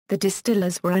The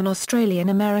Distillers were an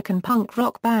Australian-American punk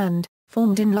rock band,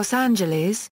 formed in Los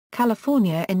Angeles,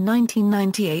 California in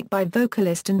 1998 by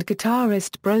vocalist and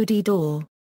guitarist Brody Dalle.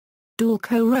 Dalle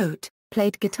co-wrote,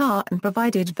 played guitar and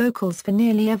provided vocals for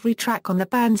nearly every track on the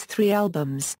band's 3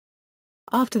 albums.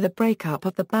 After the breakup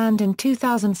of the band in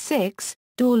 2006,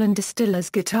 Dalle and Distillers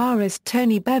guitarist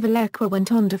Tony Bevilacqua went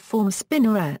on to form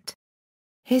Spinnerette.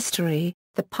 History: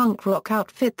 the punk rock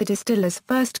outfit The Distillers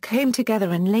first came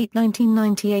together in late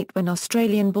 1998 when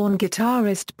Australian-born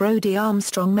guitarist Brodie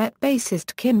Armstrong met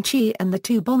bassist Kim Chi and the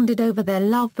two bonded over their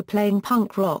love for playing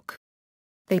punk rock.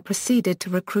 They proceeded to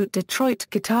recruit Detroit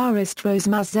guitarist Rose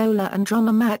Mazzola and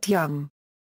drummer Matt Young.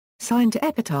 Signed to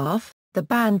Epitaph, the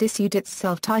band issued its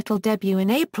self-titled debut in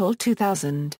April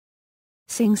 2000.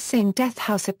 Sing Sing Death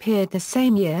House appeared the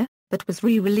same year, but was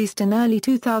re-released in early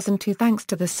 2002 thanks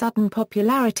to the sudden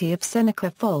popularity of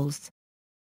Seneca Falls.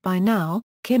 By now,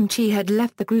 Kim Chi had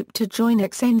left the group to join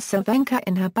Oksana Cervenka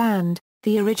in her band,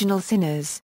 the Original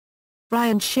Sinners.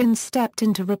 Ryan Shin stepped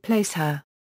in to replace her.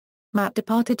 Matt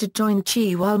departed to join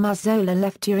Chi while Mazzola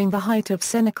left during the height of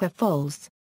Seneca Falls.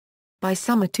 By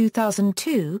summer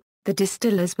 2002, the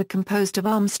Distillers were composed of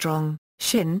Armstrong,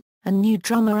 Shin, and new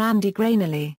drummer Andy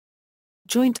Granelli.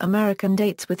 Joint American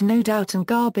dates with No Doubt and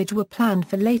Garbage were planned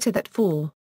for later that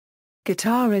fall.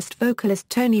 Guitarist-vocalist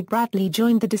Tony Bradley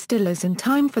joined the Distillers in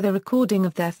time for the recording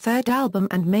of their third album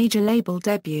and major label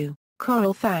debut,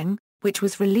 Coral Fang, which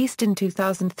was released in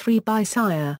 2003 by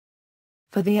Sire.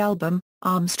 For the album,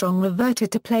 Armstrong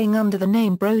reverted to playing under the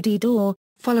name Brody Dalle,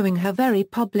 following her very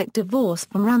public divorce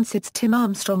from Rancid's Tim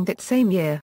Armstrong that same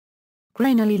year.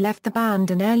 Granelli left the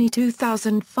band in early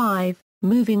 2005,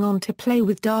 moving on to play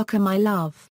with Darker My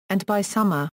Love, and by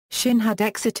summer, Shin had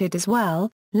exited as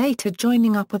well, later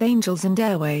joining up with Angels and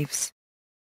Airwaves.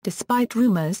 Despite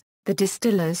rumors, the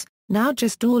Distillers, now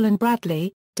just Dalle and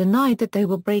Bradley, denied that they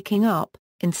were breaking up,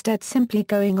 instead simply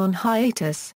going on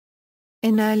hiatus.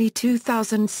 In early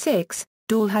 2006,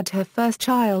 Dalle had her first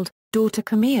child, daughter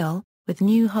Camille, with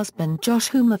new husband Josh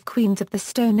Homme of Queens of the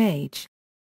Stone Age.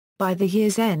 By the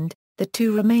year's end, the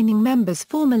two remaining members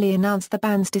formally announced the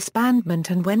band's disbandment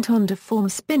and went on to form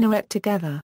Spinnerette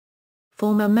together.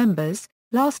 Former members: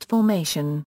 last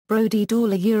formation, Brody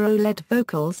Dalle Euro-lead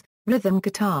vocals, rhythm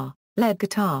guitar, lead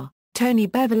guitar, Tony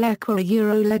Bevilacqua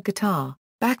Euro-lead guitar,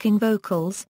 backing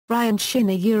vocals, Ryan Shin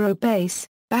Euro bass,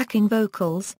 backing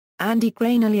vocals, Andy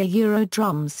Granelli Euro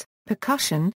drums,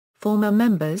 percussion. Former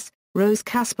members: Rose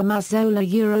Casper Mazzola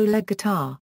Euro-lead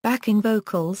guitar, backing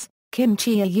vocals, Kim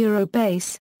Chi Euro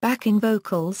bass, backing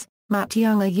vocals, Matt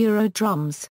Young Euro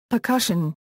drums,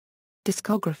 percussion.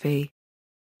 Discography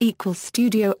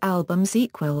Studio albums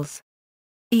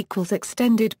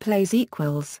extended plays singles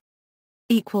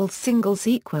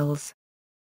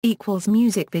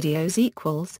music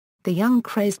videos The Young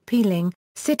Crazed Peeling,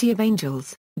 City of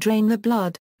Angels, Drain the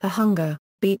Blood, The Hunger,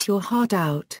 Beat Your Heart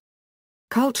Out.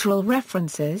 Cultural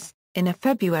references: in a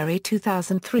February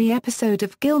 2003 episode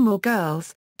of Gilmore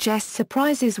Girls, Jess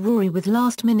surprises Rory with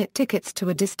last-minute tickets to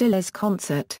a Distillers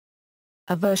concert.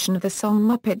 A version of the song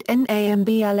Muppet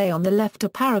Nambla on the left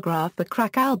of paragraph the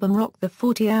Crack album Rock the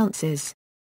 40 Ounces.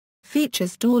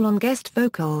 Features Dalle on guest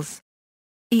vocals.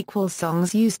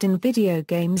 Songs used in video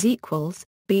games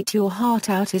Beat Your Heart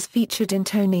Out is featured in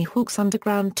Tony Hawk's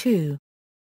Underground 2.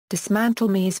 Dismantle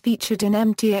Me is featured in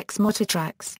MTX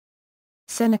Motortracks.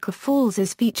 Seneca Falls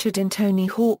is featured in Tony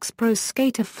Hawk's Pro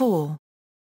Skater 4.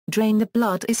 Drain the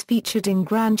Blood is featured in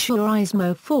Gran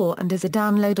Turismo 4 and is a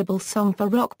downloadable song for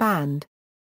Rock Band.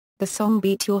 The song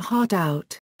Beat Your Heart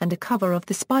Out, and a cover of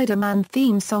the Spider-Man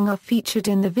theme song are featured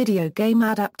in the video game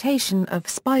adaptation of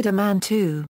Spider-Man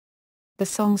 2. The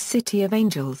songs City of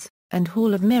Angels, and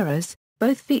Hall of Mirrors,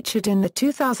 both featured in the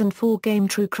 2004 game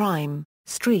True Crime,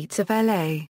 Streets of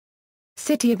LA.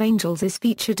 City of Angels is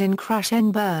featured in Crash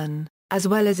and Burn, as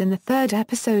well as in the third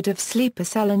episode of Sleeper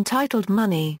Cell entitled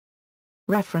Money.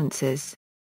 References.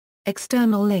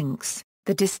 External links: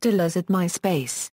 The Distillers at MySpace.